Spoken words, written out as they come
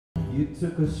You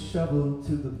took a shovel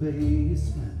to the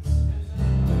basement.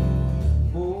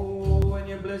 Oh, and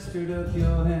you blistered up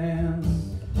your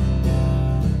hands.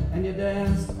 And you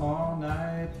danced all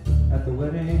night at the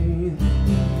wedding.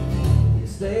 You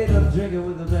stayed up drinking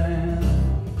with the band.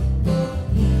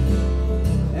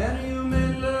 And you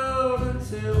made love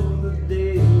until the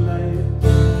daylight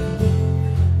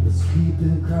was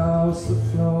creeping across the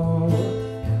floor.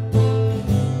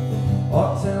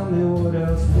 Oh, tell me, what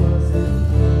else was it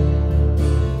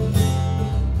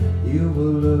you were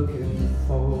looking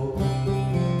for?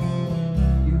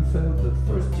 You felt the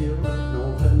first chill of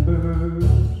November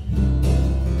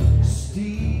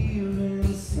steal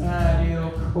inside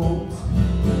your coat,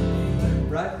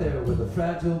 right there with a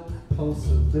fragile pulse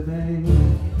of living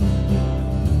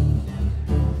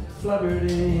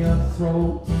fluttered in your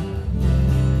throat.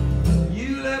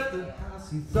 You left the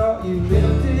house you thought you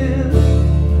lived in,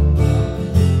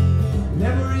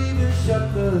 never even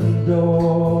shut the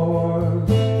door.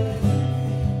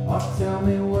 Oh, tell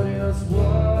me, what else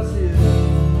was it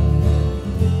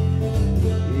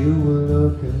you were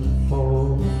looking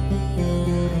for?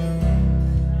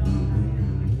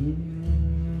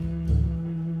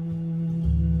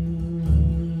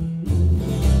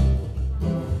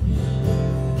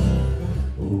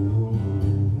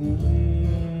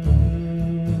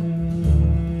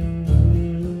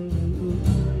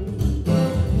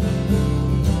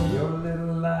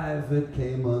 It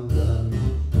came undone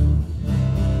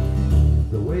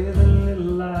the way the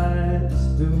little lights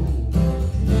do.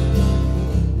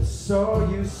 So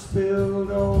you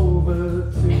spilled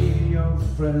over to your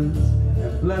friends,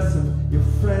 and bless them, your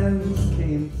friends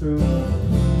came through.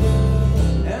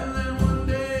 And then one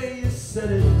day you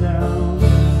set it down,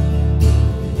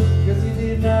 'cause you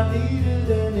did not need it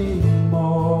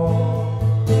anymore.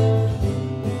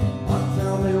 Oh,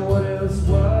 tell me, what else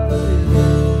was it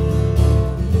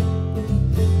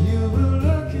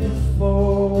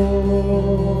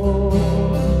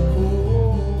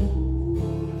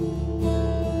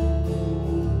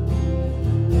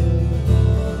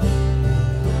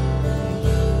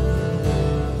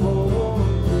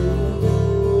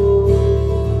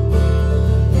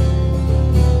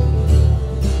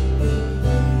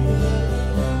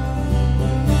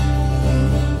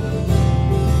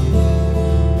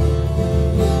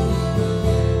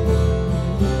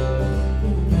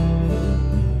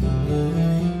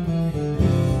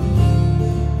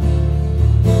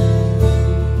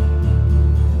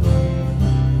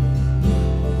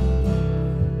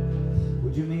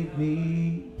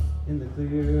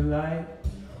clear light?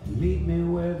 Meet me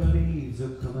where the leaves are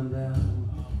coming down.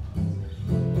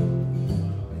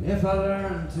 And if I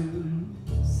learn to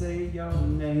say your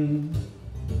name,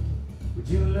 would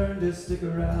you learn to stick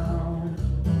around?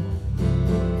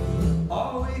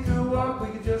 Or we could walk, we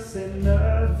could just say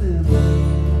nothing,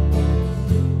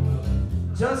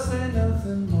 just say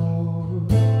nothing more.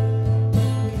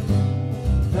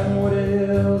 And what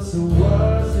else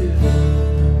was it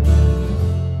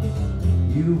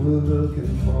you were looking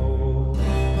for?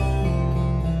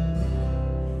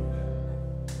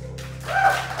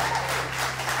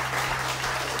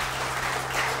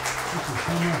 Thank you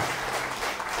so much.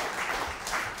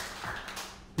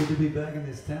 Good to be back in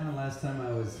this town. Last time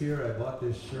I was here, I bought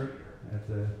this shirt at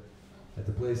the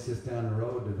place just down the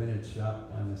road, the vintage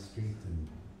shop down the street, and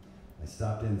I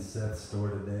stopped in Seth's store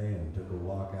today and took a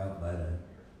walk out by the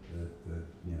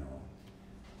you know,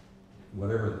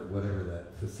 whatever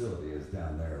that facility is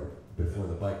down there before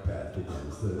the bike path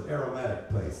begins, the aromatic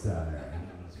place down there.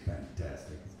 It's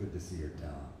fantastic. It's good to see your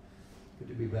town. Good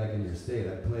to be back in your state.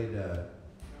 I played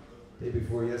day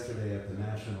before yesterday at the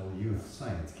National Youth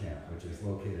Science Camp, which is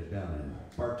located down in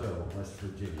Bartow, West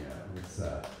Virginia. It's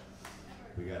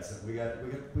we got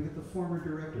the former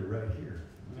director right here.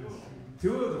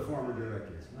 Two of the former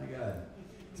directors. My God,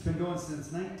 it's been going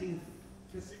since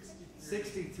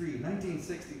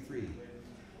 1963.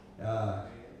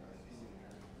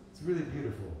 It's really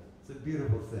beautiful. It's a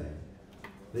beautiful thing.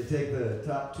 They take the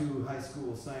top 2 high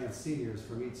school science seniors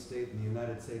from each state in the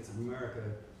United States of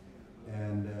America,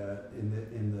 and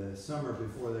in the summer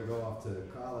before they go off to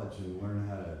college and learn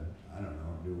how to, I don't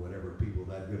know, do whatever people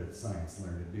that good at science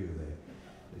learn to do,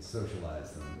 they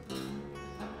socialize them.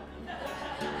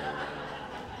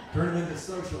 Turn them into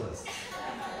socialists.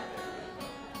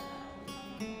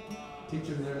 Teach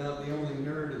them they're not the only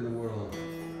nerd in the world.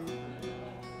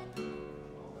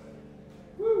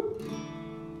 Woo!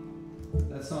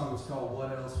 That song was called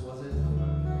What Else Was It?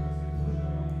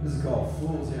 This is called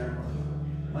Fool's Errand.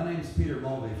 My name's Peter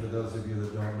Mulvey, for those of you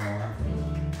that don't know. I'm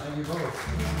from. How you both?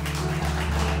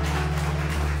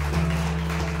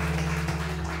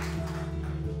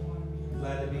 Glad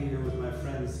Glad to be here with my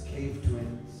friends, Cave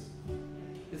Twins.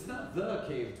 It's not the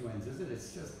Cave Twins, is it?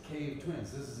 It's just Cave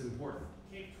Twins. This is important.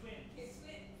 Cave Twins.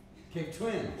 Cave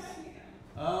Twins.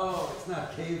 Oh, it's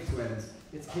not Cave Twins.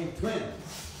 It's Cave Twins.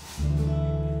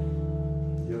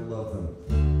 You'll love them.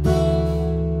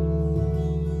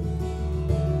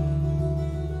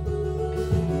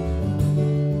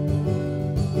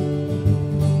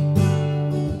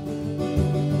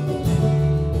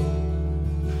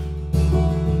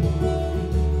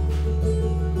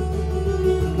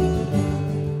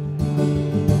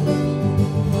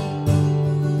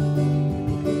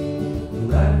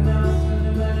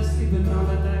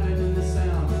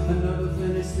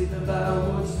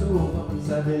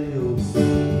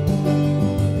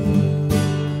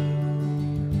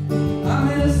 I'm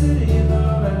in a city in the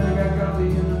love and I got coffee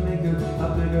in the maker. I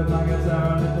pick up my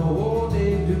guitar and let the whole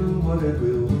day do what it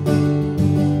will.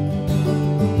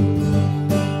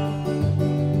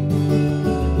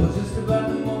 Well, just about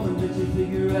the moment that you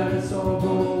figure out it's all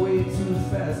going way too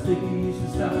fast, thinking you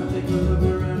should stop and take a look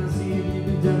around and see if you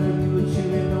can tell me what you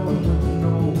know and what you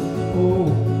know.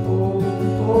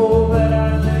 Oh, that I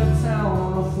left town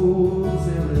on a fool's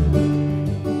errand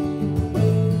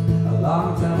a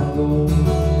long time ago.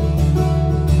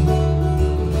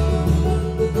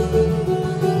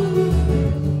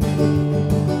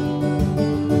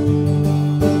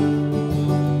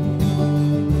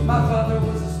 My father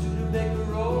was a Studebaker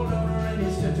road on a rainy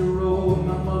stretch of road.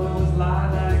 My mother was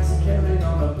lilacs carried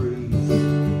on a breeze.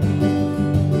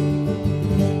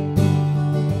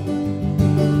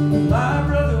 My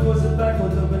brother was a back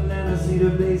with a banana seed, a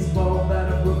baseball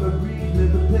bat, a book of reed,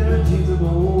 with a pair of jeans of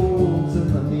holes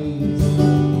in the knees.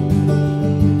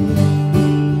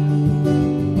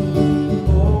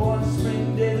 Oh, one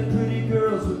spring day the pretty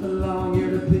girls with the long hair,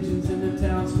 the pigeons in the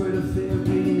town square, the fair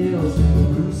green hills,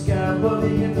 blue sky above the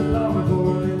interloper for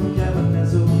a little cabin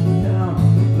nestled down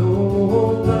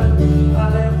low. But I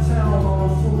left town on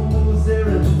a fool's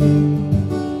errand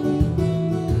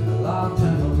a long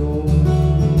time ago.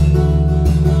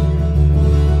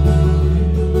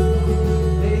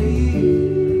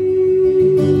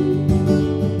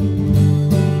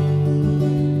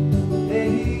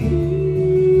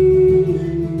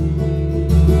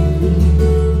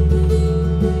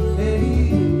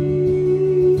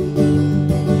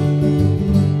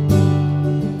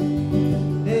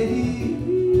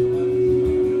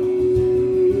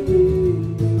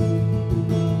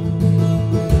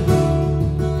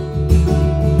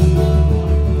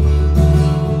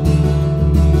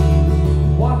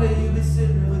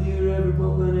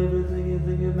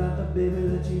 Baby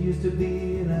that you used to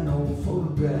be in an old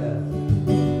photograph.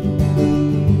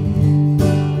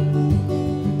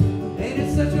 Ain't it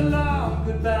such a long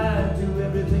goodbye to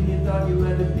everything you thought you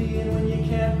had to be? And when you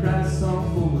can't cry, some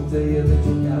fool will tell you that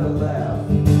you gotta laugh.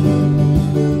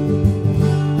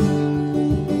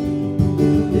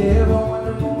 Yeah, but when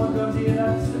the moment comes, you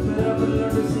have to step it up and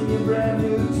learn to sing your brand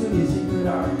new tune. Your secret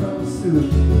heart comes through.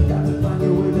 Got to find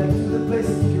your way back to the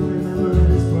places you remember,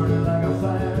 and it's burning like a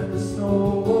fire in the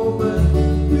snow. But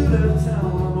you left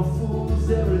town on a fool's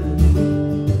errand.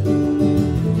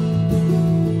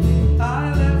 I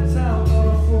left town on a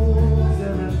fool's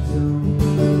errand too.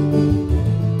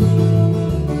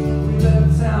 We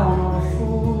left town on a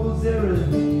fool's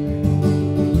errand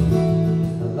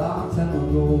a long time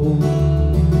ago.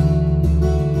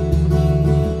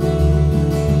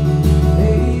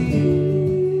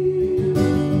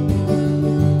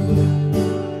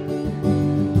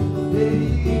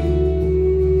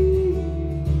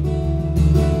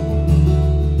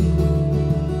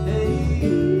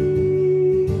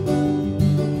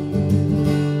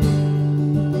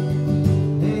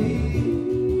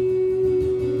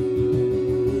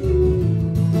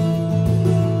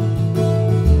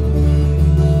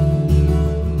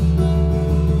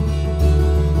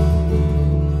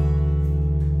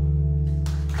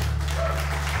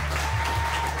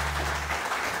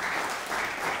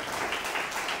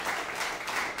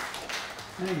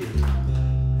 Thank you.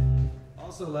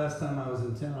 Also, last time I was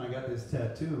in town, I got this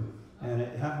tattoo, and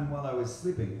it happened while I was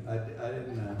sleeping. I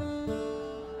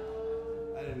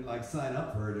didn't like sign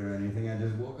up for it or anything. I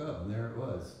just woke up, and there it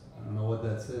was. I don't know what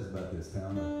that says about this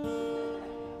town.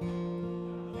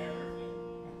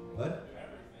 What?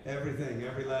 Everything,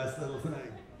 every last little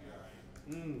thing.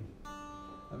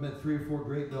 I met 3 or 4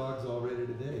 great dogs already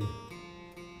today.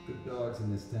 Good dogs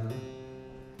in this town.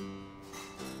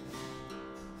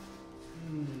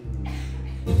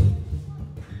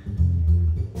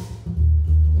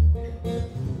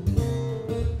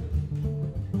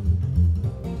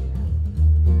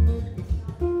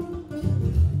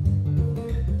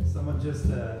 Someone just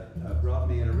brought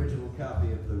me an original copy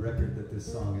record that this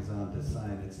song is on to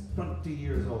sign. It's 20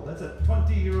 years old. That's a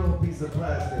 20-year-old piece of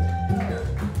plastic.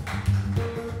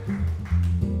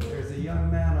 There's a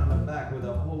young man on the back with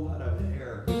a whole lot of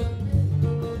hair.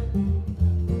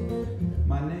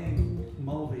 My name,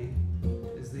 Mulvey,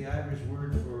 is the Irish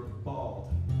word for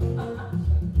bald.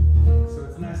 So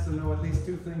it's nice to know at least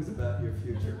two things about your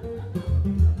future.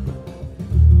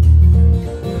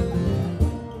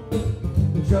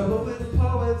 The trouble with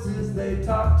poets is they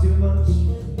talk too much.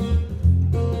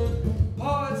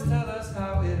 Poets tell us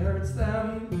how it hurts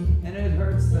them, and it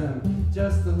hurts them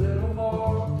just a little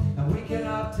more. And we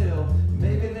cannot tell,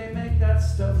 maybe they make that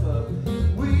stuff up.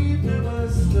 We've never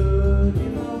stood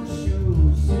in those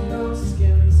shoes, in those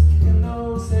skins, in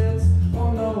those heads,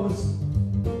 on those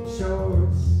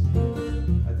shores.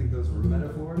 I think those were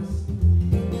metaphors,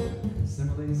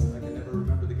 similes. I can never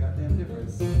remember the goddamn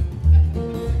difference.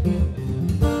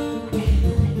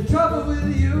 The trouble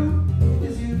with you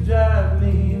is you drive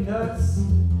me nuts,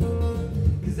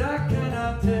 'cause I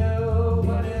cannot tell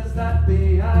what is that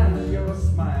behind your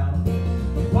smile.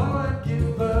 Poet,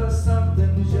 give us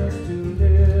something just to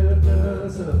lift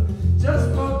us up, just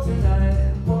for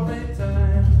tonight, for a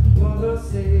time, for the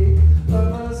sake of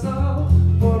us all,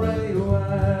 for a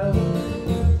while.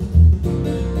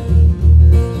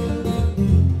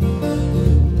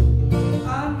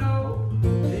 I know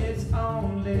it's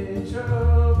only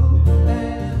trouble,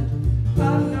 and I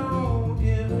know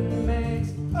it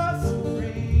makes us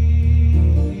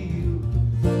real,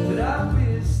 but I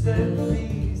wish that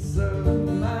peace of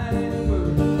mind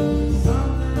were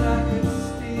something I could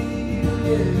steal,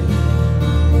 yeah.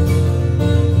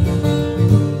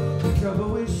 The trouble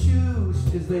with shoes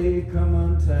is they come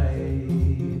untied.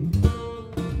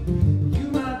 You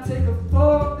might take a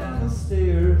fall down the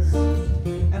stairs,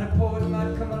 and a poet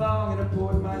might come along, and a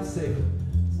poet might say,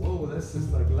 whoa, that's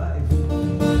just like life.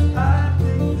 I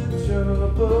think the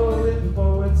trouble with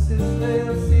poets is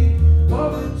they'll see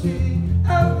poetry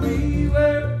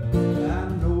everywhere. I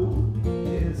know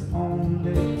it's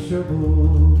only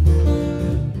trouble.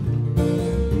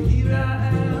 Here I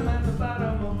am at the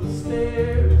bottom of the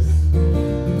stairs,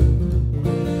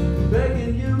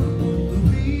 begging you,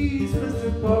 please,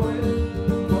 Mr. Poet,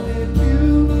 for a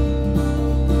few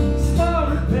small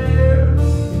repairs.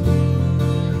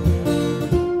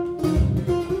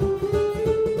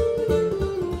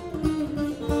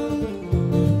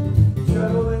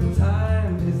 Trouble in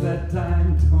time is that time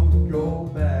don't go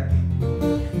back.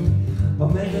 Or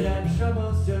maybe that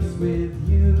trouble's just with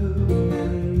you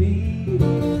and me.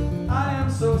 I am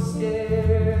so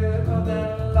scared of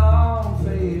that long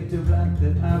fade to black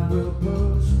that I will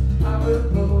push, I will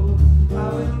pull, I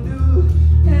will do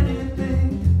anything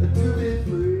to be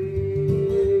free.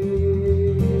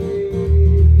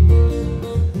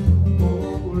 Oh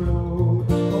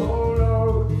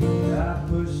Lord, I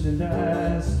push and I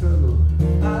struggle.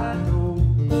 I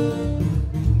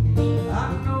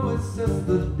know it's just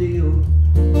the deal.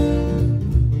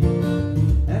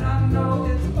 And I know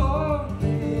it's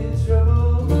only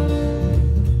trouble.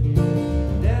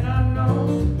 And I know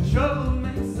trouble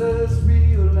makes us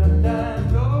real. And I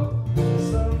know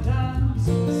sometimes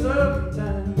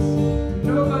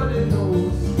nobody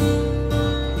knows.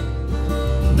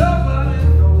 Nobody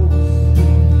knows.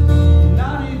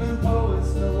 Not even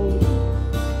poets know.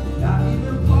 Not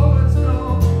even poets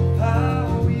know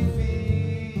how we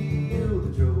feel.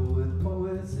 The trouble with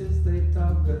poets is they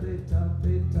talk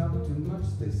too much,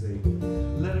 they say.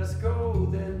 Let us go,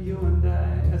 then you and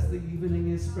I, as the evening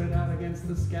is spread out against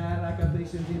the sky like a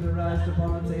patient either rised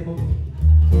upon a table.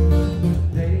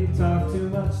 They talk too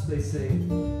much, they say.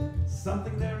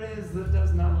 Something there is that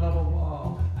does not love a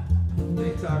wall.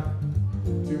 They talk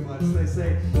too much, they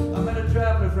say. I met a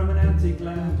traveler from an antique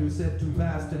land who said too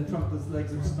vast and trunkless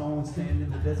legs of stone stand in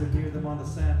the desert near them on the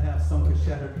sand, half sunk a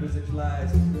shattered visage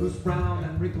lies, whose frown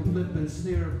and wrinkled lip and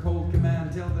sneer of cold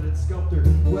command tell that its sculptor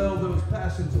well those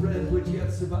passions red which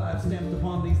yet survive, stamped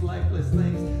upon these lifeless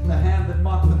things, the hand that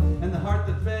mocked them and the heart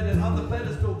that fed, and on the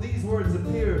pedestal these words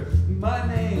appear: my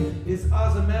name is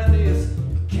Ozymandias,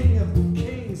 King of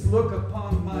kings, look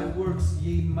upon my works,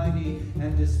 ye mighty,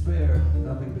 and despair.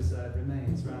 Nothing beside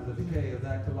remains round the decay of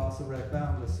that colossal wreck,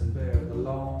 boundless and bare. The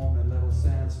lone and level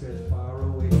sand stretched far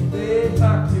away. They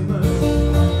talk too much.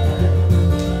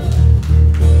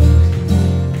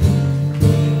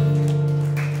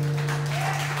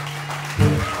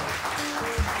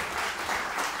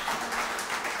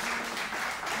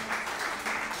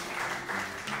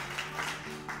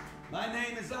 My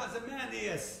name is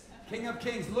Ozymandias, King of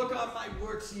kings, look on my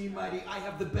works, ye mighty. I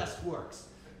have the best works.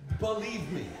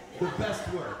 Believe me, the best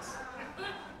works.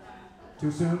 Too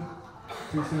soon?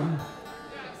 Too soon?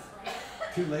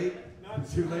 Too late?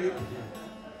 Too late?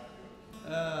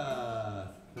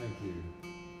 Thank you.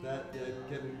 That,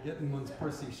 getting one's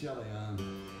Percy Shelley on,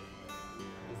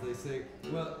 as they say.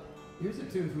 Well, here's a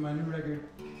tune from my new record.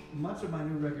 Much of my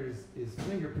new record is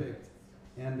finger-picked,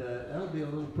 and that'll be a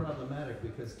little problematic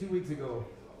because 2 weeks ago,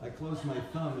 I closed my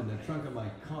thumb in the trunk of my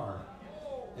car.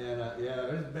 And yeah,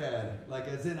 it was bad. Like,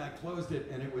 as in I closed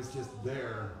it and it was just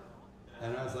there.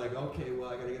 And I was like, okay,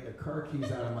 well, I gotta get the car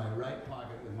keys out of my right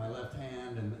pocket with my left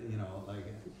hand, and you know, like,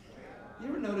 you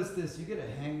ever notice this? You get a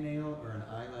hangnail or an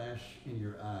eyelash in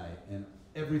your eye and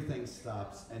everything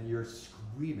stops and you're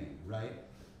screaming, right?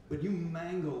 But you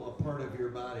mangle a part of your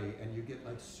body and you get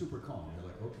like super calm. You're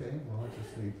like, okay, well, I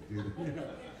just need to do this, you know?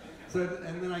 So,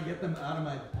 and then I get them out of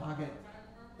my pocket,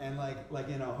 and like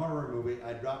in a horror movie,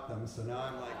 I drop them. So now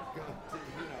I'm like, you know.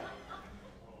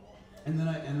 And then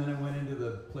I went into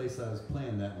the place I was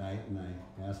playing that night, and I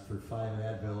asked for 5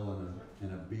 Advil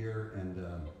and a beer and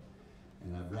a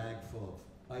rag full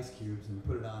of ice cubes and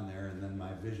put it on there, and then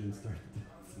my vision started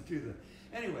to do the.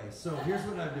 Anyway, so here's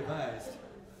what I've devised.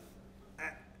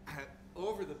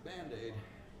 Over the Band-Aid,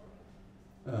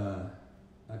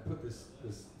 I put this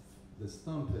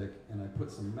thumb pick, and I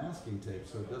put some masking tape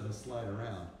so it doesn't slide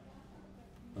around.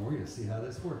 And we're gonna see how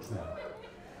this works now.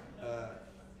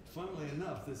 Funnily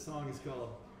enough, this song is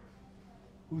called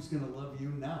 "Who's Gonna Love You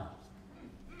Now?"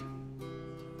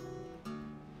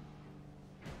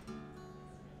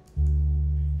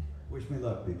 Wish me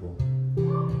luck, people.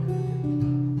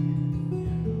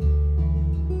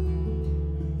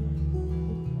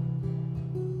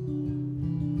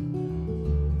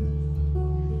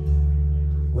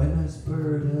 When this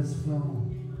bird has flown,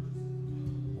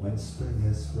 when spring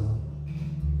has sprung,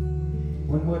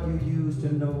 when what you used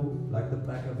to know, like the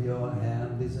back of your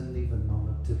hand, isn't even on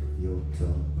the tip of your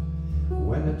tongue,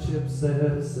 when the chips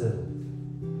have settled,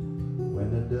 when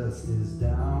the dust is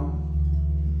down,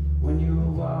 when you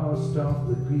washed off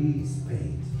the grease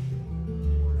paint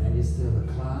and you're still a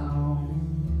clown,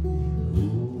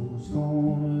 who's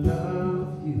gonna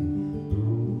love you?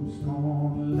 Who's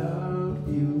gonna love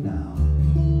you now?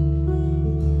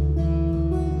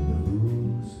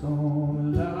 Who's gonna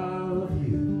love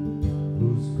you?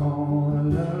 Who's gonna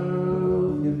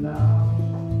love you now?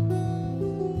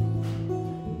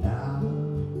 Now.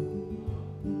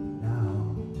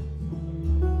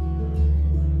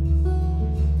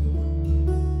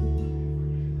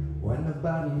 When the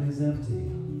bottle is empty,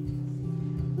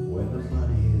 when the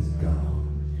money is gone,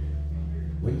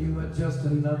 when you are just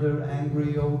another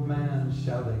angry old man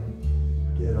shouting,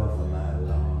 "Get off of my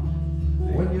lawn,"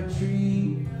 when your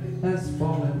tree has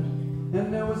fallen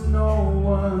and there was no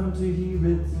one to hear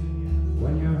it,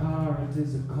 when your heart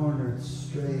is a cornered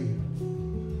stray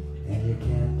and you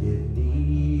can't get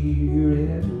near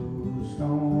it, who's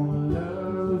gonna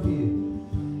love you?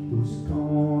 Who's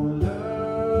gonna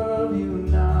love you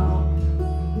now?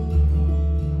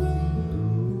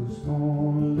 Who's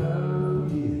gonna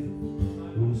love you?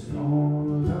 Who's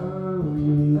gonna love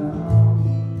you now?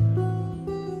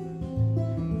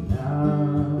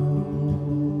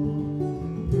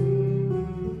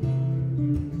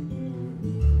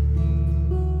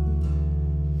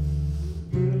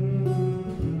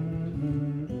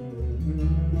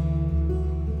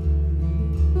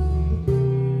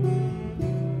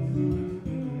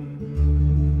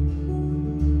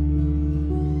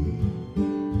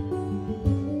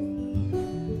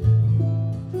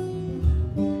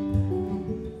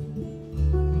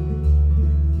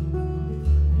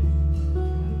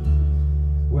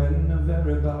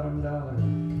 Bottom dollar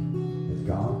has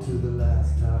gone to the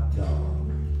last top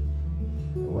dog,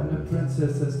 when the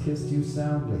princess has kissed you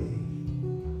soundly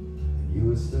and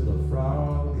you are still a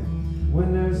frog,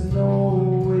 when there's no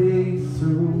way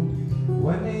through,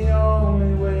 when the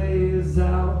only way is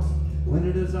out, when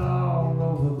it is all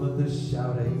over but the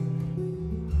shouting,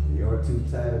 you're too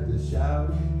tired to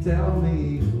shout. Tell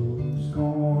me, who's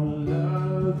gonna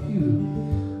love you?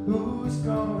 Who's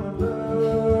gonna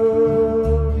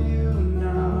love you?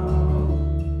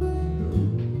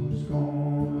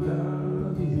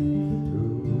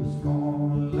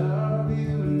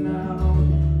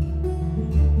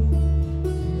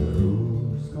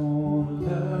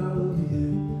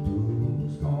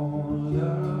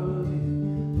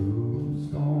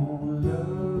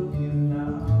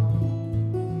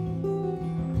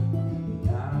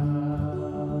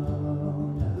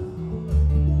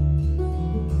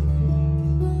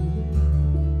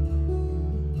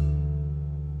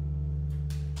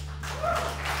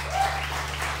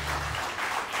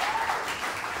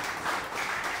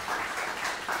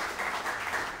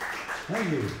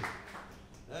 Thank you.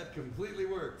 That completely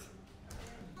worked.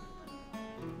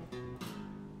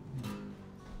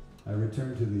 I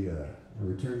return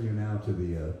you now to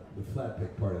the flat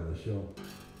pick part of the show.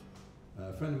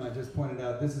 A friend of mine just pointed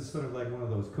out this is sort of like one of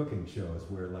those cooking shows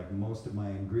where like most of my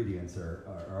ingredients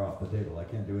are off the table. I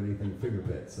can't do anything finger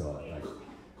picked, so like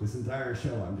this entire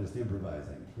show I'm just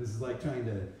improvising. This is like trying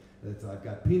to, I've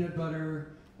got peanut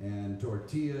butter and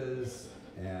tortillas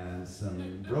and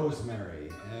some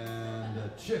rosemary and a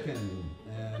chicken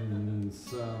and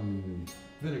some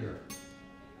vinegar.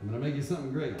 I'm gonna make you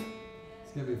something great.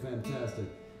 It's gonna be fantastic.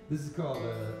 This is called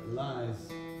Lies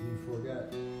You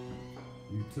Forgot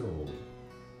You Told.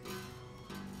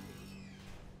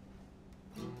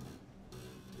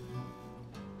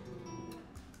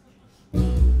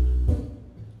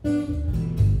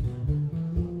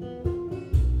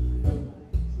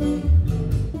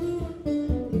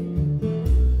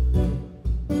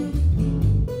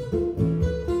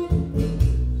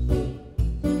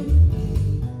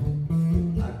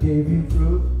 Gave you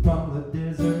fruit from the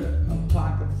desert, a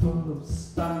pocket full of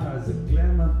stars, a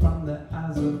glimmer from the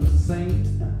eyes of a saint.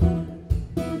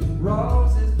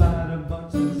 Roses by the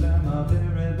bunches and my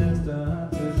very best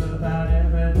hunches about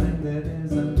everything that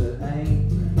isn't that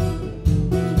ain't.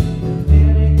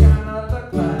 Any kind of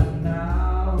luck right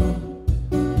now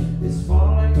is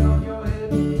falling on your head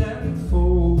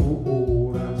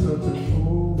tenfold. I'm such a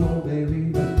fool, oh baby,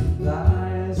 the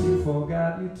lies you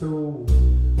forgot you told.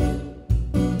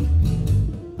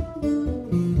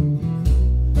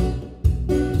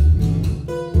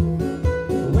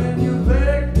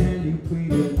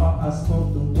 I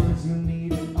spoke the words you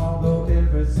needed, although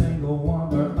every single one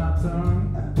hurt my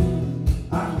tongue.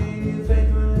 I gave you faith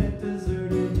when it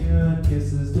deserted you, and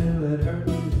kisses till it hurt.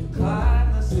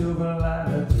 Climb the silver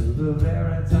ladder to the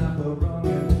very top of rung.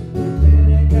 With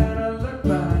any kind of luck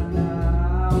by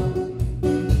now,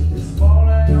 it's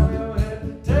falling on your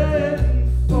head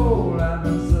tenfold. I've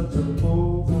been such a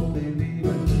fool for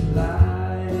believing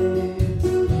lies.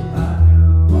 I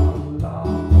knew all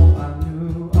along, oh I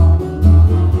knew all along.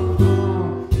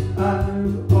 I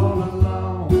knew all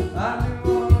along, I knew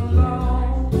all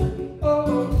along. Oh,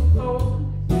 oh,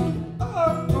 oh, oh,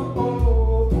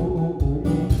 oh,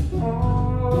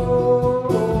 oh,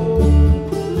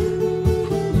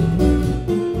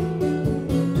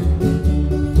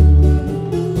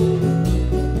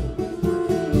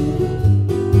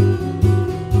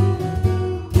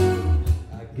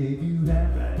 I gave you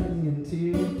handwriting and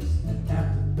tears, an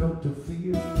antidote to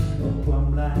fear, a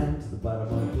plumb line to the bottom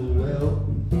of the well.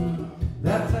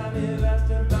 That time you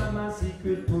asked about my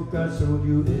secret book, I showed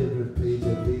you every page.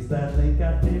 At least I think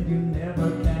I did, you never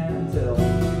can tell.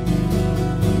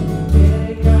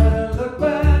 Any kind of look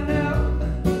by now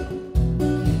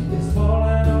is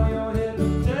falling on your head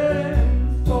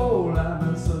tenfold. I've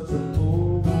been such a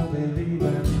fool for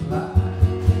believing lies.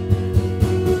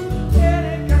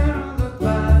 Any kind of look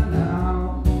by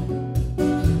now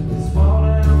is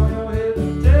falling on your head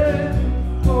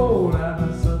tenfold. I've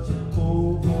been such a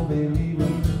fool for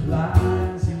believing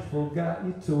lies you forgot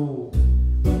you told.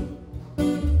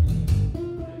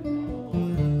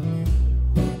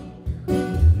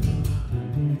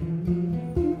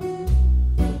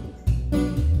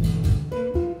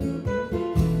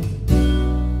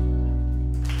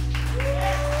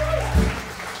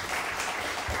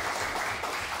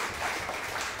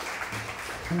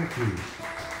 Thank you.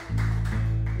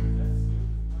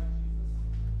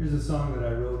 Here's a song that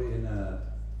I wrote in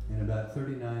about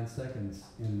 39 seconds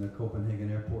in the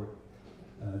Copenhagen airport.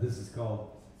 This is called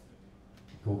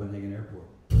Copenhagen Airport.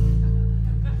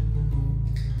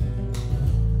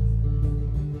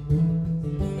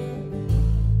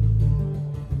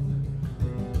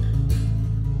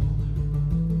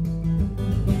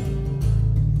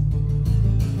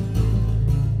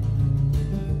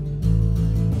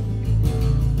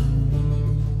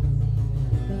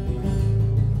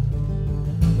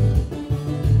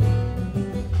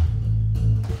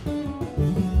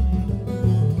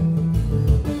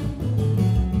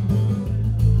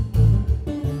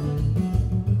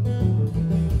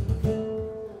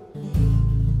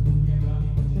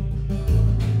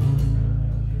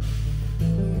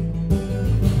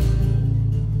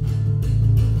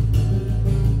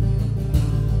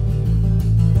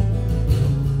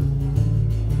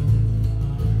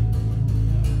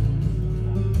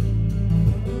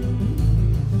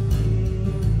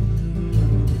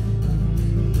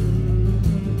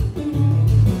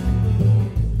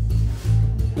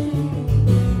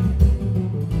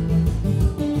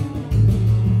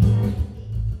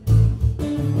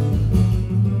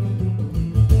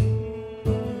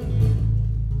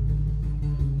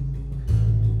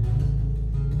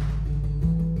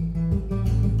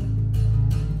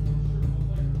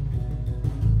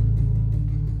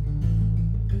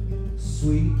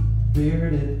 Sweet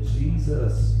bearded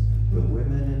Jesus, the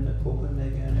women in the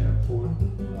Copenhagen airport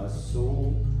are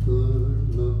so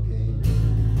good looking.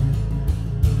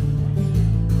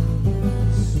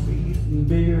 Sweet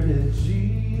bearded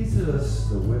Jesus,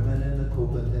 the women in the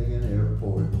Copenhagen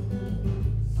airport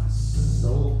are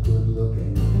so good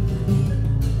looking.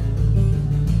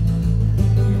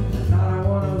 And not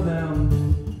one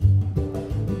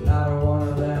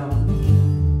of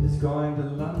them is going to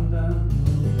London.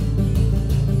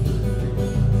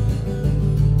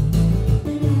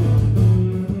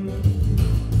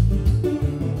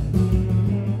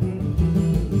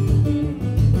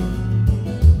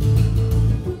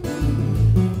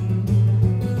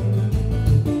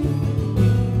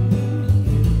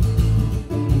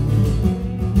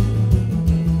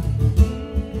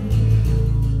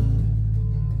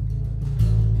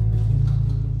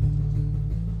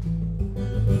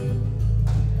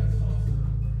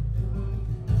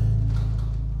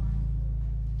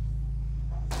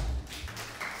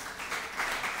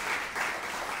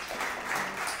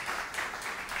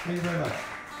 Thank you very much.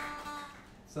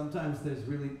 Sometimes there's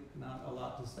really not a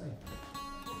lot to say.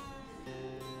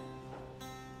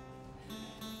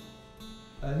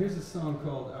 Here's a song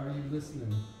called Are You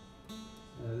Listening?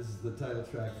 This is the title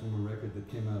track from a record that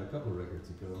came out a couple records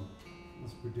ago. It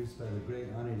was produced by the great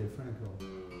Ani DeFranco,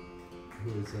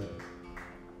 who is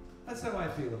that's how I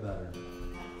feel about her.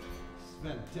 She's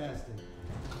fantastic.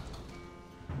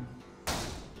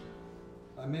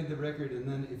 I made the record, and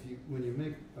then when you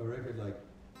make a record like,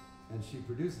 and she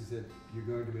produces it, you're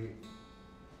going to be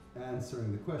answering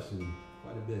the question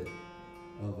quite a bit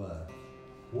of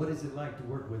what is it like to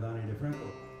work with Ani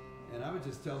DeFranco? And I would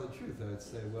just tell the truth. I would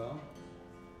say, well,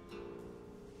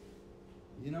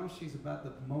 you know, she's about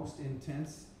the most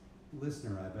intense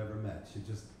listener I've ever met. She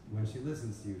just, when she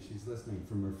listens to you, she's listening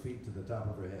from her feet to the top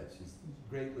of her head. She's a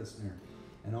great listener.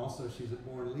 And also, she's a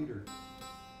born leader.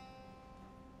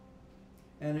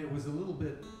 And it was a little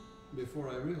bit before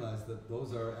I realized that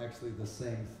those are actually the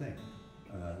same thing.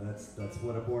 That's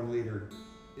what a born leader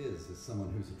is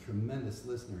someone who's a tremendous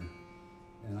listener.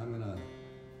 And I'm gonna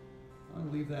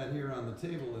leave that here on the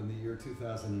table in the year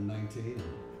 2019 and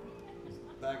just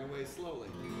back away slowly.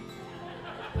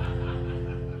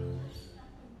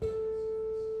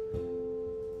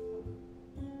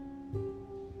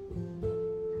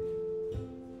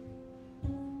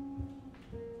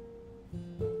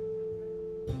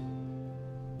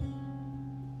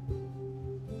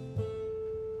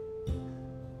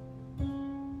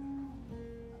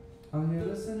 Are you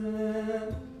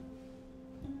listening?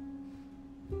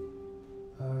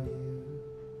 Are you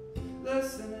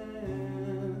listening?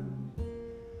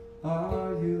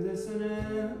 Are you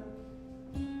listening?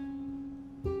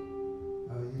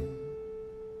 Are you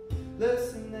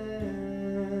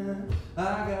listening? I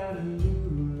got a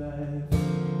new life.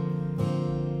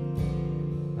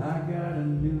 I got a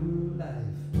new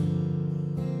life.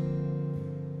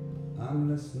 I'm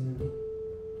listening.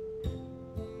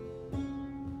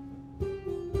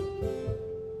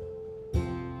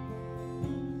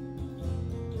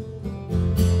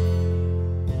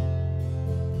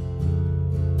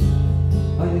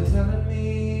 Are you telling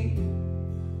me?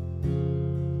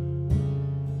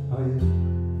 Are you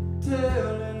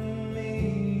telling me?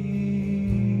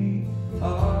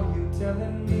 Are you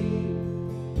telling me?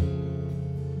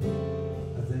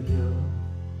 I think you're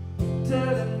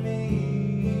telling me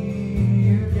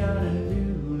you got a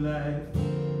new life.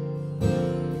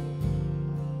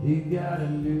 You got a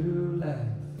new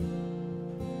life.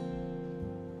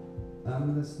 I'm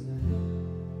listening.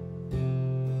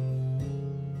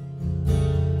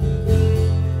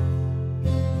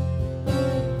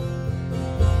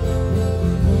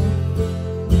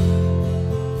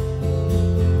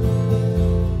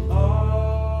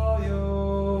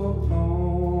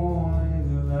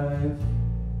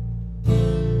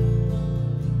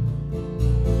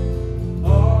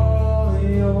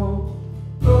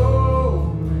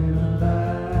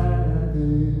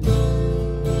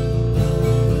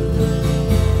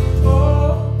 Oh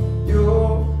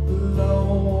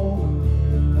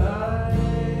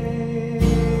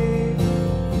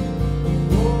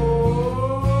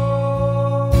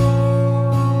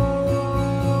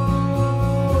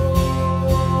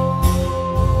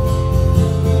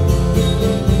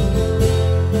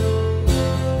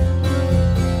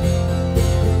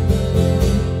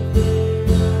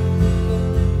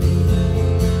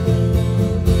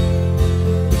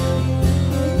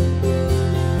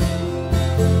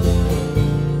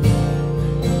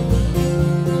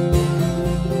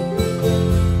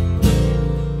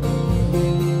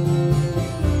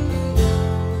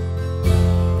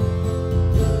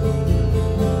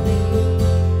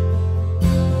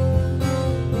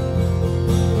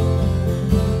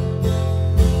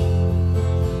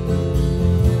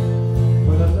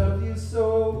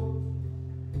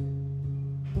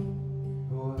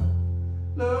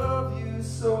you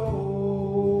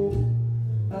so.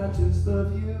 I just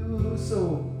love you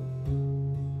so.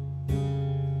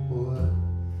 Oh, I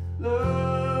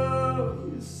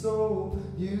love you so.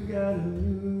 You got a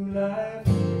new life.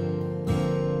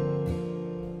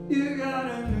 You got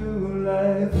a new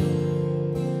life.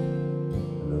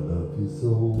 And I love you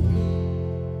so.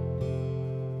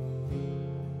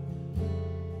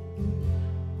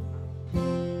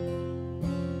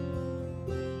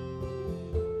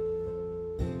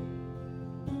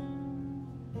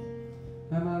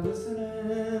 Am I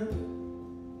listening?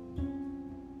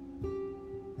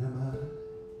 Am I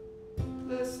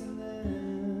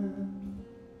listening?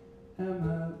 Am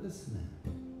I listening?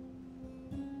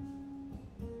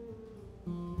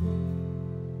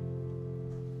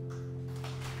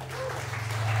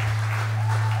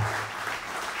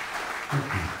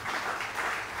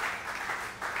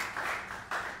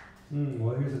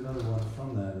 Well, here's another one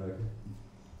from that record.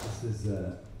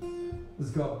 This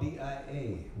is called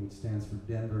DIA, which stands for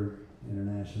Denver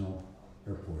International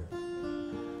Airport.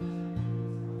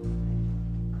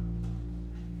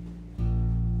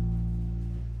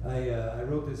 I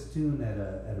wrote this tune at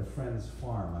a friend's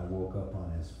farm. I woke up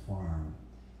on his farm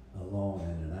alone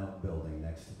in an outbuilding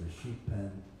next to the sheep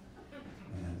pen,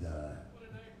 and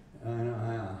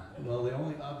well, the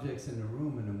only objects in the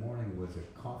room in the morning was a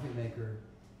coffee maker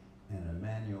and a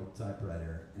manual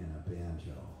typewriter and a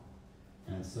banjo.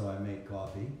 And so I made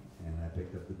coffee, and I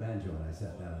picked up the banjo, and I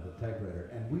sat down at the typewriter.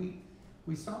 And we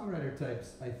songwriter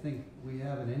types, I think we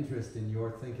have an interest in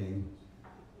your thinking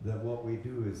that what we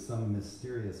do is some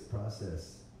mysterious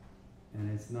process, and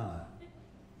it's not.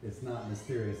 It's not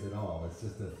mysterious at all. It's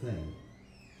just a thing,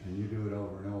 and you do it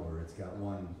over and over. It's got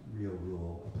one real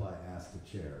rule: apply ask to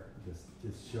chair. Just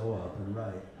show up and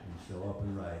write, and show up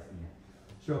and write, and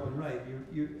show up and write.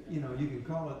 You know, you can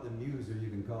call it the muse or you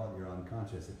can call it your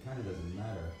unconscious. It kind of doesn't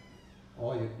matter.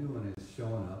 All you're doing is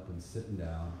showing up and sitting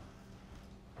down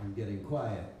and getting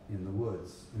quiet in the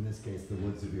woods. In this case, the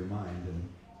woods of your mind,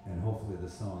 and hopefully the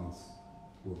songs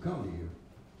will come to you.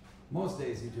 Most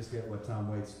days you just get what Tom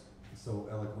Waits so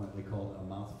eloquently called a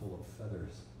mouthful of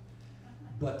feathers.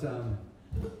 But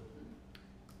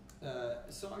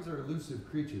songs are elusive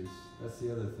creatures. That's the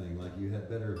other thing. Like, you had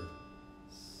better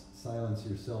silence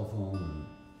your cell phone and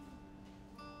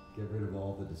get rid of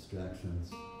all the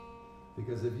distractions.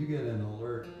 Because if you get an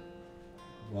alert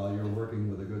while you're working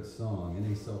with a good song,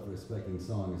 any self-respecting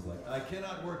song is like, I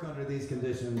cannot work under these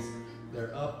conditions.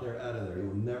 They're up, they're out of there.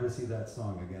 You'll never see that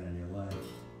song again in your life.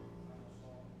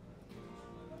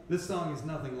 This song is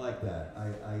nothing like that.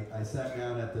 I sat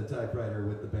down at the typewriter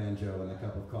with the banjo and a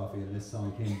cup of coffee, and this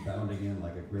song came bounding in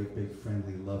like a great big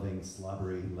friendly, loving,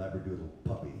 slobbery labradoodle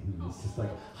puppy. It's just like,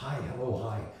 hi, hello,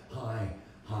 hi,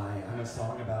 I'm a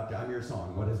song about, I'm your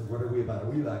song. What are we about? Are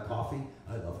we about coffee?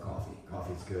 I love coffee.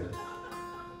 Coffee's good.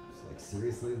 It's like,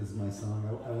 seriously, this is my song?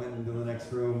 I went into the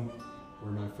next room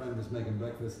where my friend was making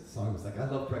breakfast. The song was like, I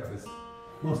love breakfast.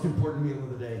 Most important meal of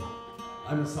the day.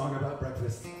 I'm a song about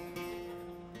breakfast.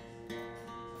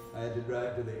 I had to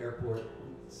drive to the airport.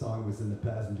 The song was in the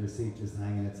passenger seat, just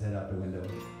hanging its head out the window.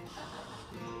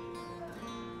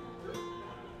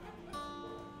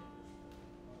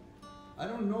 I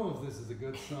don't know if this is a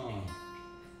good song.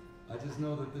 I just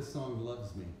know that this song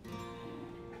loves me.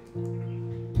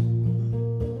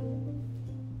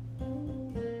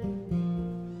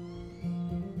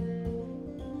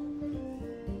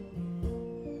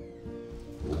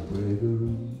 Oh,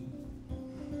 Gregory,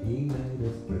 he made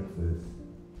us breakfast.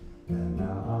 And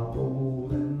now I'm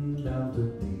rolling down to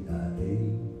DIA.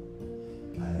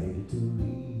 I hated to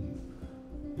leave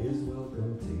his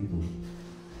welcome table.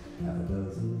 Half a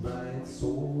dozen bright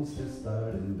souls just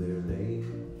starting their day.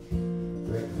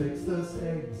 Greg fixed us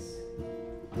eggs,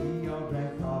 we all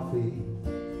drank coffee,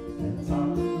 and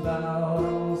talked about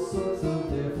all sorts of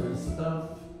different stuff.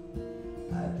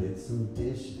 I did some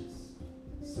dishes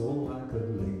so I could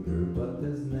linger, but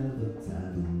there's never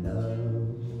time enough.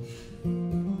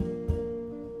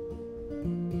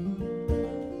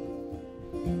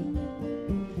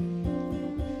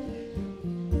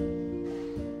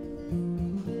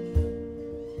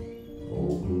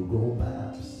 Google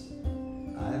Maps,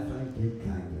 I thank you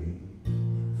kindly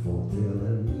for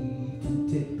telling me to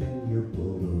take in your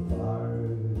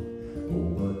boulevard. Oh,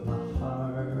 but my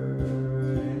heart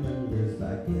it lingers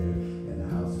back there in the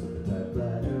house with the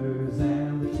typewriters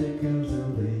and the chickens in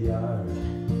the yard.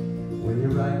 When you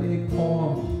write a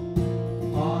poem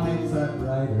on a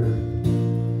typewriter,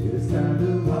 it is kind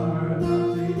of hard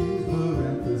not to use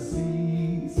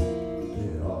parentheses.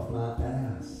 Get off my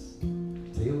ass,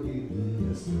 tailgating,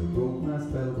 mister, broke my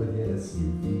spell with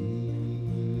SUV.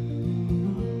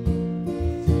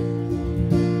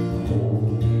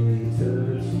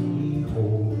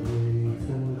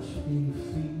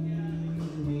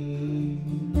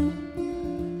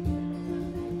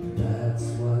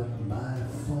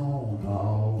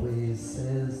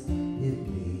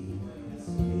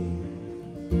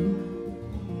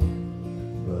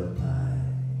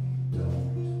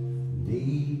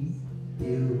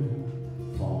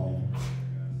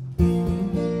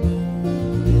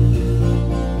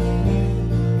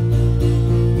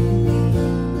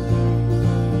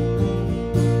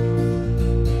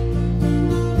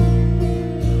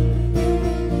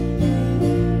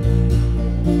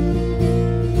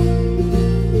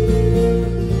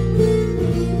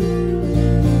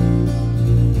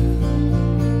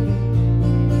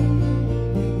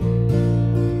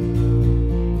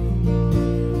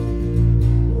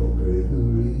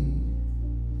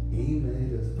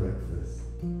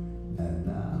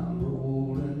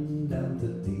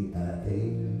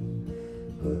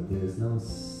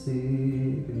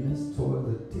 sickness,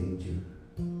 toilet danger.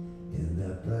 In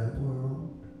that black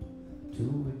world to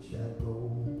which I go,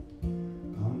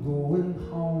 I'm going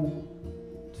home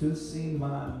to see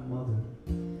my mother.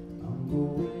 I'm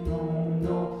going home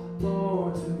no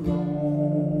more to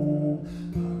roam.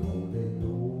 I'm only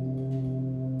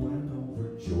going over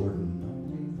Jordan,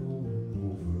 only going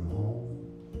over home.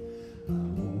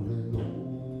 I'm only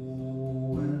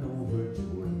going over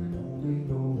Jordan, only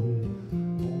going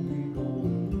over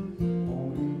home.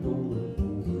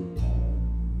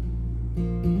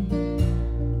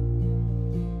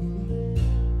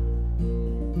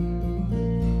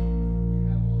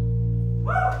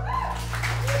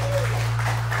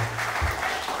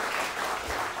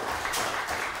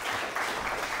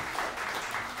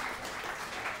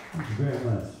 Thank you very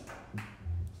much.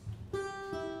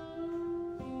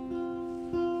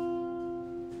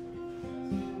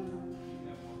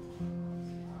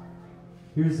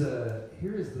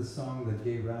 Here is the song that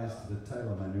gave rise to the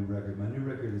title of my new record. My new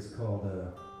record is called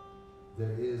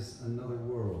There Is Another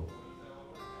World.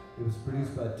 It was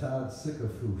produced by Todd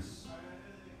Sickafus,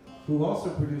 who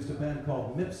also produced a band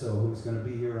called Mipso, who's going to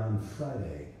be here on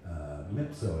Friday.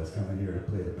 Mipso is coming here to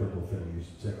play the Purple Fiddle. You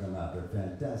should check them out. They're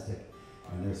fantastic,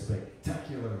 and they're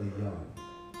spectacularly young.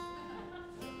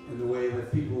 In the way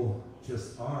that people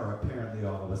just are, apparently,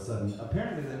 all of a sudden.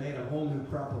 Apparently, they made a whole new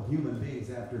crop of human beings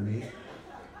after me.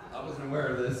 I wasn't aware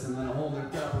of this, and then a whole new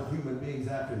crop of human beings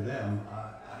after them.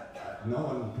 No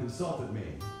one consulted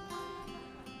me.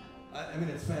 I mean,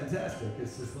 it's fantastic.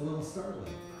 It's just a little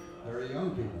startling. They're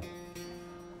young people.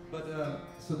 But,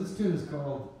 so this tune is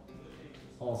called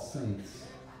All Saints.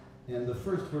 And the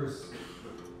first verse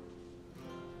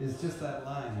is just that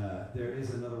line, there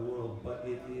is another world, but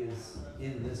it is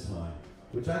in this one,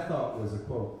 which I thought was a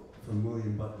quote from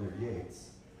William Butler Yeats.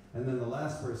 And then the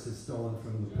last verse is stolen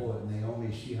from the poet Naomi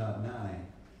Shihab Nye.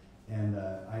 And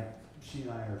she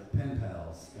and I are pen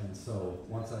pals, and so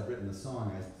once I'd written the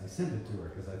song, I sent it to her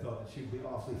because I thought that she'd be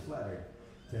awfully flattered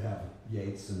to have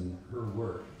Yeats and her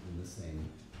work in the same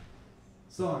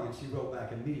song. And she wrote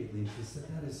back immediately, and she said,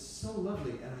 that is so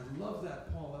lovely, and I love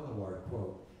that Paul Eluard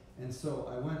quote. And so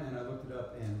I went and I looked it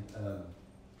up, and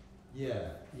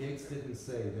yeah, Yeats didn't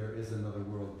say there is another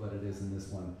world, but it is in this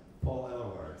one. Paul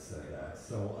Eluard said that.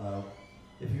 So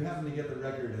if you happen to get the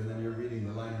record and then you're reading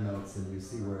the liner notes and you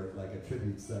see where it like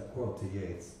attributes that quote to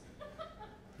Yeats,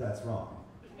 that's wrong.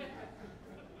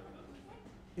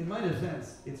 In my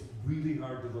defense, it's really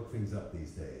hard to look things up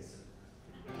these days.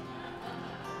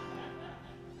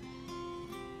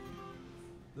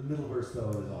 The middle verse, though,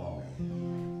 is all me.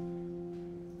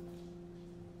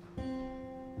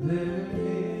 There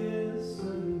is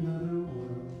another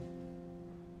world,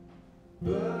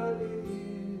 but it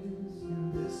is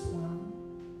in this one.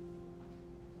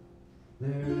 There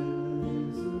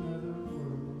is another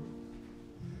world,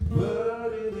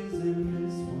 but it is in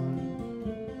this one.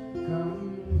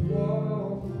 Come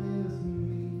walk with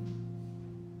me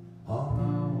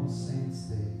on All Saints'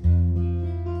 Day.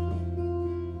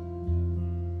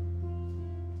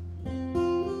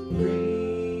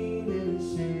 Green in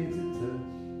shades of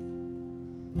touch,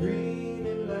 green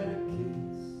and light a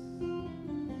kiss.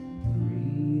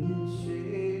 Green in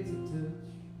shades of touch,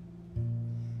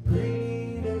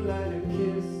 green and light a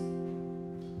kiss.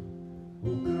 Oh,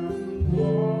 come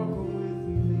walk with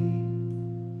me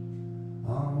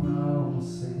on All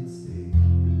Saints' Day.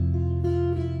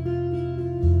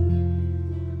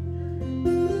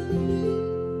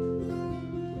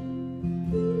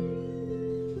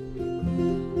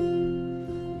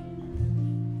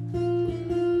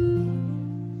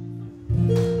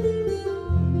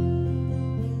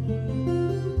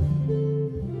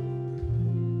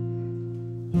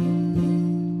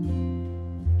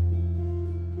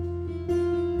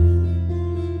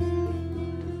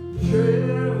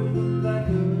 Tremble like a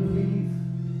leaf,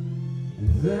 and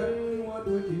then what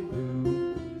would you do?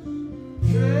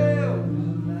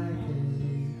 Tremble like a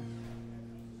leaf,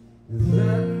 and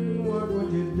then what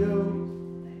would you do?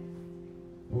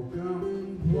 Oh,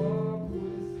 come walk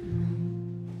with me.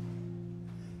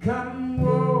 Come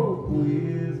walk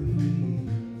with me.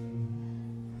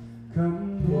 Come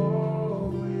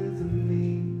walk with me.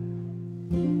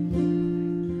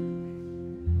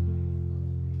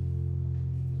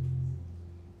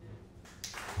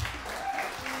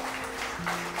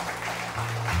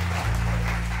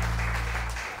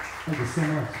 Thank you so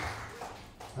much.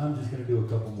 I'm just going to do a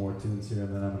couple more tunes here,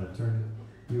 and then I'm going to turn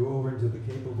you over into the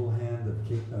capable hands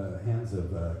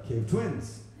of Cave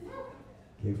Twins.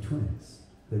 Cave Twins.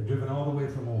 They've driven all the way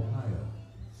from Ohio.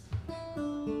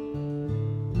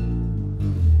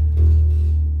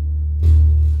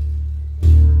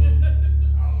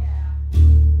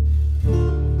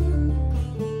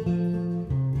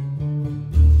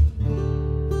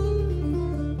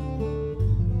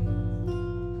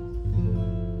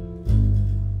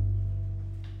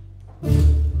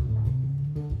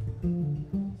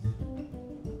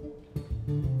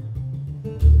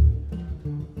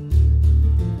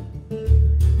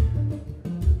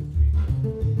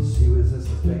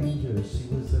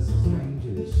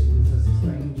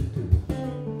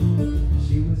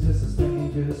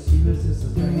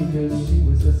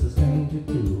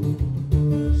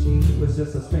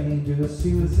 was just a stranger,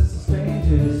 she was just a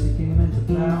stranger. She came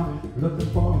into town looking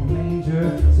for a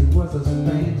manger. She was a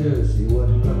stranger, she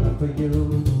wasn't looking for you.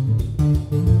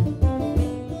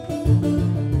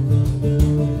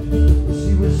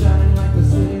 She was shining like the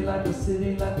city, like the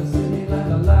city, like the city, like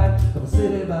the light of a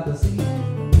city by the sea.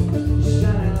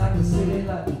 Shining like the city,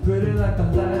 like the pretty, like the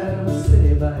light of a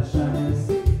city by a shining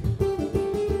sea.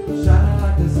 Shining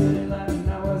like the city, like an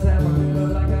hour's half a middle,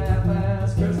 like a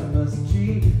half-assed Christmas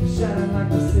tree. Shining like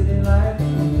the city light,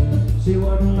 she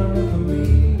wasn't looking for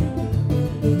me.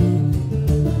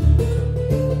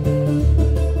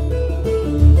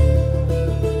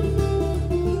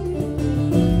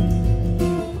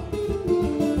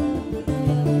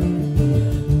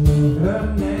 Her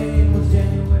name was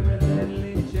January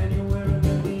Medley, January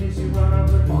Medley, she run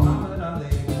up with Muhammad Ali.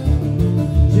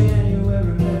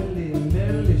 January Medley,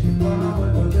 Medley, she run up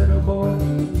with a little boy,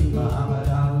 Muhammad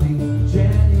Ali.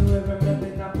 January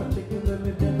Medley, not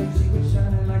particularly deadly, she was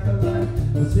shining like a light,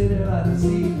 the city by the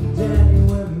sea.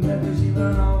 January Medley, she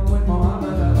run off with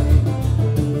Muhammad Ali.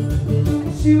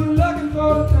 She was looking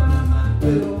for a dynamite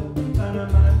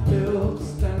Fiddle,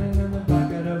 standing in the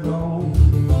back of the room.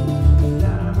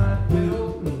 Dynamite Fiddle,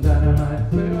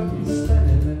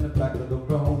 standing in the back of the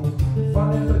room.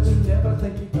 Funny, but you never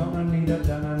think you're gonna need a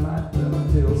dynamite Fiddle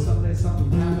until someday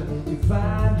something happens. You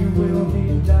find you will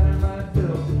need a dynamite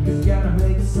Fiddle, 'cause you gotta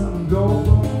make something go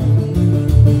boom.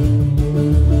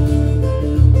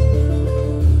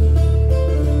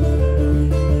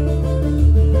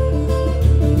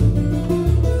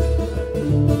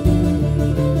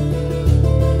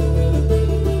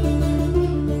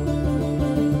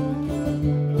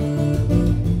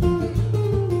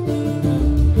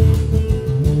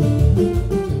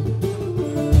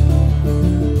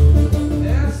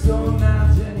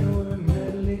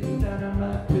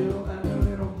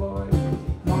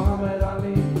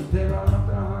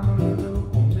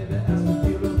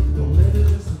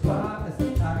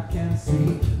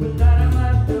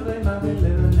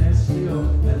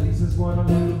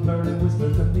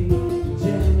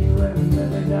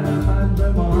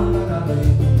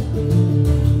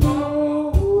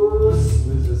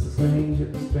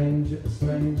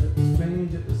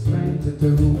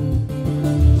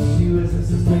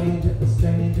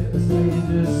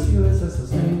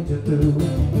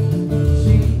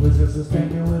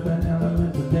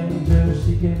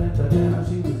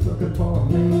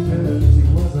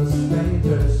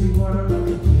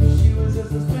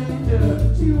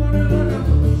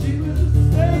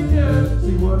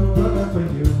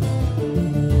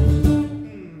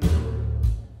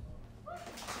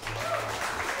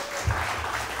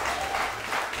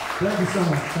 Thank you so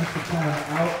much. Thanks for coming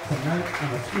out tonight on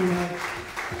a school night.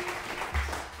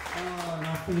 And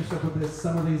I'll finish up with this.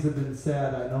 Some of these have been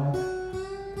sad, I know.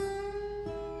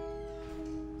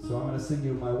 So I'm going to sing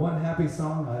you my one happy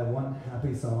song. I have one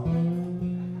happy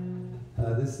song.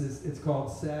 It's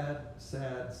called Sad,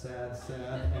 Sad, Sad,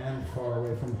 Sad, and Far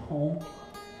Away from Home.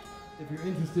 If you're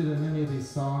interested in any of these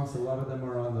songs, a lot of them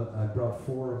are on I brought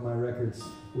 4 of my records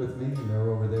with me, and they're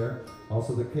over there.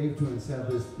 Also, the Cave Twins have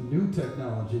this new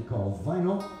technology called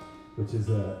vinyl, which is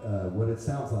what it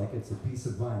sounds like. It's a piece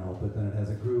of vinyl, but then it has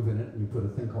a groove in it, and you put a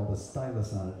thing called a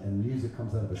stylus on it, and music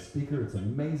comes out of a speaker. It's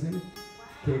amazing.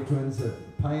 Cave Twins have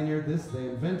pioneered this. They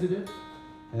invented it,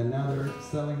 and now they're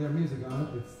selling their music on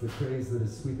it. It's the craze that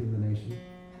is sweeping the nation.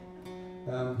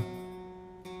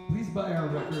 Please buy our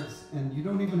records, and you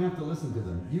don't even have to listen to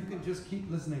them. You can just keep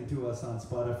listening to us on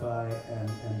Spotify and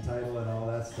Tidal and all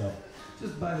that stuff.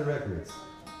 Just buy the records.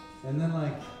 And then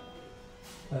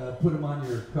put them on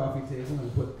your coffee table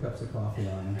and put cups of coffee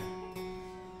on them.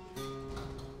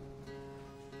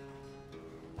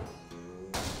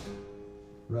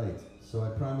 Right, so I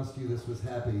promised you this was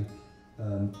happy.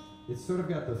 It's sort of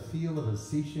got the feel of a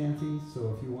sea shanty,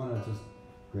 so if you want to just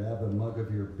grab a mug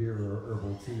of your beer or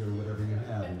herbal tea or whatever you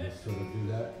have and just sort of do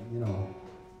that,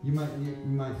 you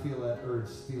might feel that urge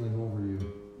stealing over you.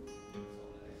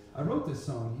 I wrote this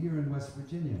song here in West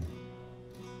Virginia.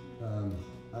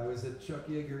 I was at Chuck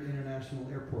Yeager International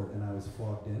Airport and I was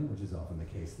fogged in, which is often the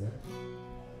case there.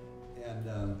 And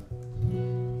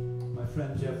my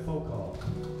friend Jeff Fokal,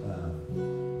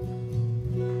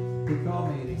 he called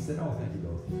me and he said, "Oh, thank you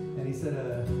both." And he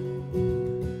said,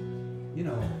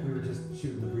 we were just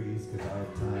shooting the breeze because I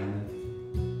had time.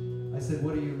 And I said,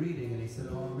 "What are you reading?" And he said,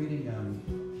 "Oh, I'm reading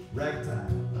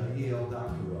Ragtime by E.L.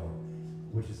 Doctorow,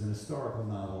 which is an historical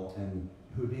novel, and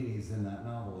Houdini's in that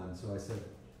novel." And so I said,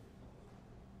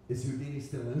 "Is Houdini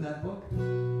still in that book?"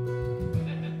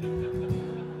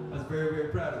 I was very, very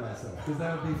proud of myself, because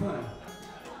that would be funny.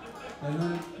 And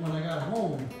then when I got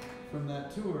home from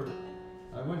that tour,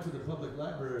 I went to the public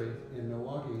library in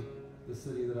Milwaukee, the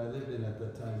city that I lived in at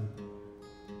that time,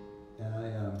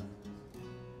 and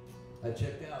I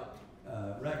checked out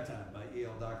Ragtime by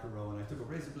E.L. Doctorow, and I took a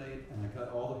razor blade and I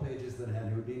cut all the pages that had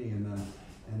Houdini in them,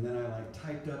 and then I like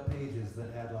typed up pages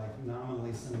that had like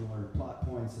nominally similar plot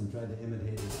points and tried to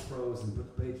imitate his prose and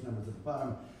put the page numbers at the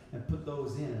bottom and put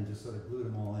those in and just sort of glued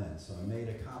them all in. So I made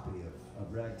a copy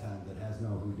of Ragtime that has no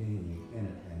Houdini in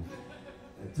it, and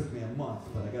it took me a month,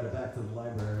 but I got it back to the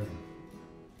library.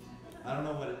 I don't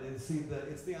know what it is. See,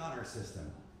 it's the honor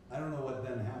system. I don't know what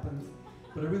then happened,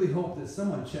 but I really hope that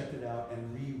someone checked it out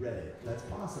and reread it. That's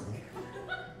possible.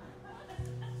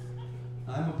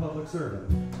 I'm a public servant.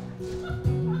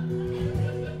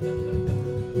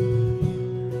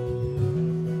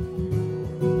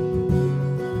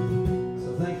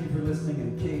 So thank you for listening,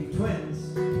 and Cave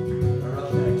Twins are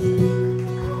up next.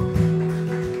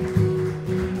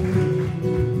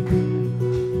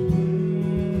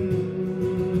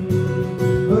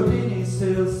 Houdini's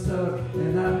still stuck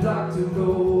in that Dr.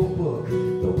 Gold book,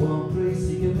 the one place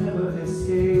he can never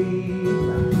escape.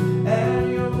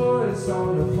 And your voice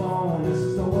on the phone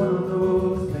is just one of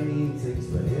those paintings,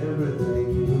 but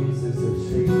everything loses its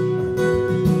shape.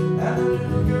 And the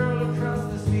little girl across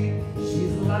the street,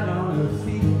 she's light on her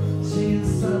feet, she's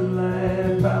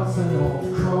sunlight bouncing off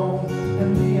chrome.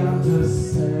 And me, I'm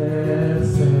just sad,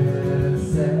 sad,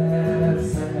 sad,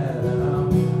 sad, and I'm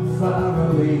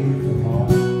far away from home.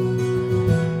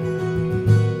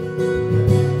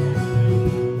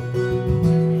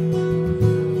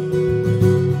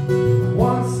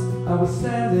 I was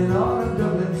standing on a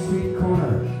Dublin street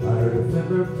corner, I heard a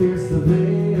fiddler pierce the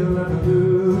veil of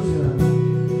illusion.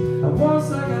 And once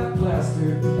I got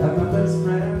plastered at my best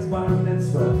friend's bar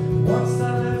mitzvah, once I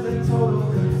lived in total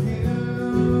confusion.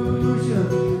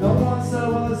 And once I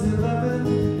was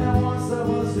 11, and once I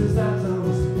was just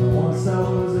atoms, and once I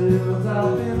was a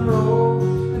hilltop in Rome.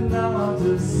 And now I'm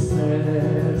just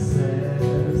sad, sad,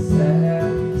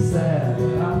 sad, sad,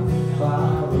 and I'm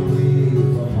far away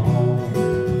from home.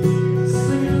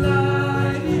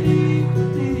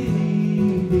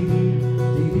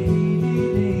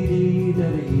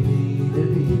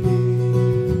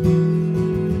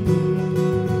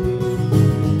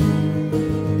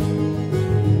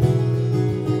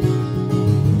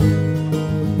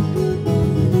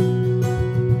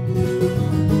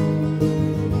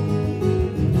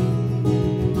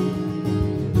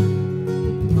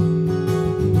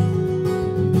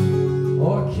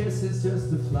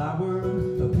 Just a flower a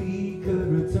bee could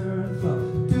return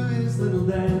from, do his little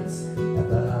dance at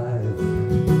the hive.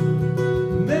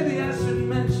 Maybe I should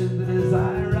mention that as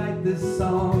I write this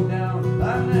song down,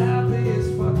 I'm the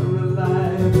happiest fucker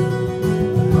alive.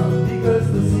 Because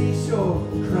the seashore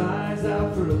cries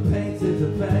out for a painter to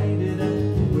paint it,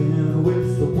 and the wind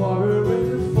whips the water in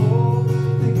the fall.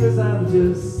 Because I'm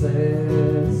just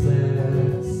sad,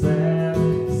 sad, sad,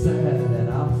 sad, and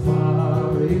I'm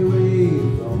far away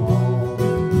from home.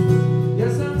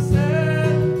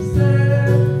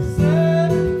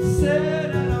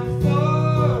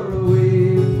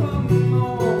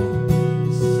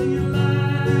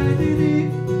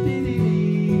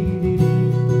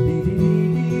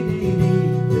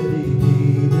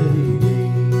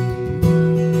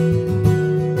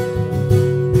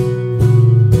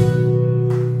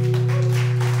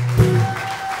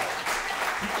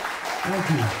 Thank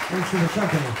you. Thanks for the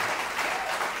company.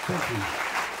 Thank you.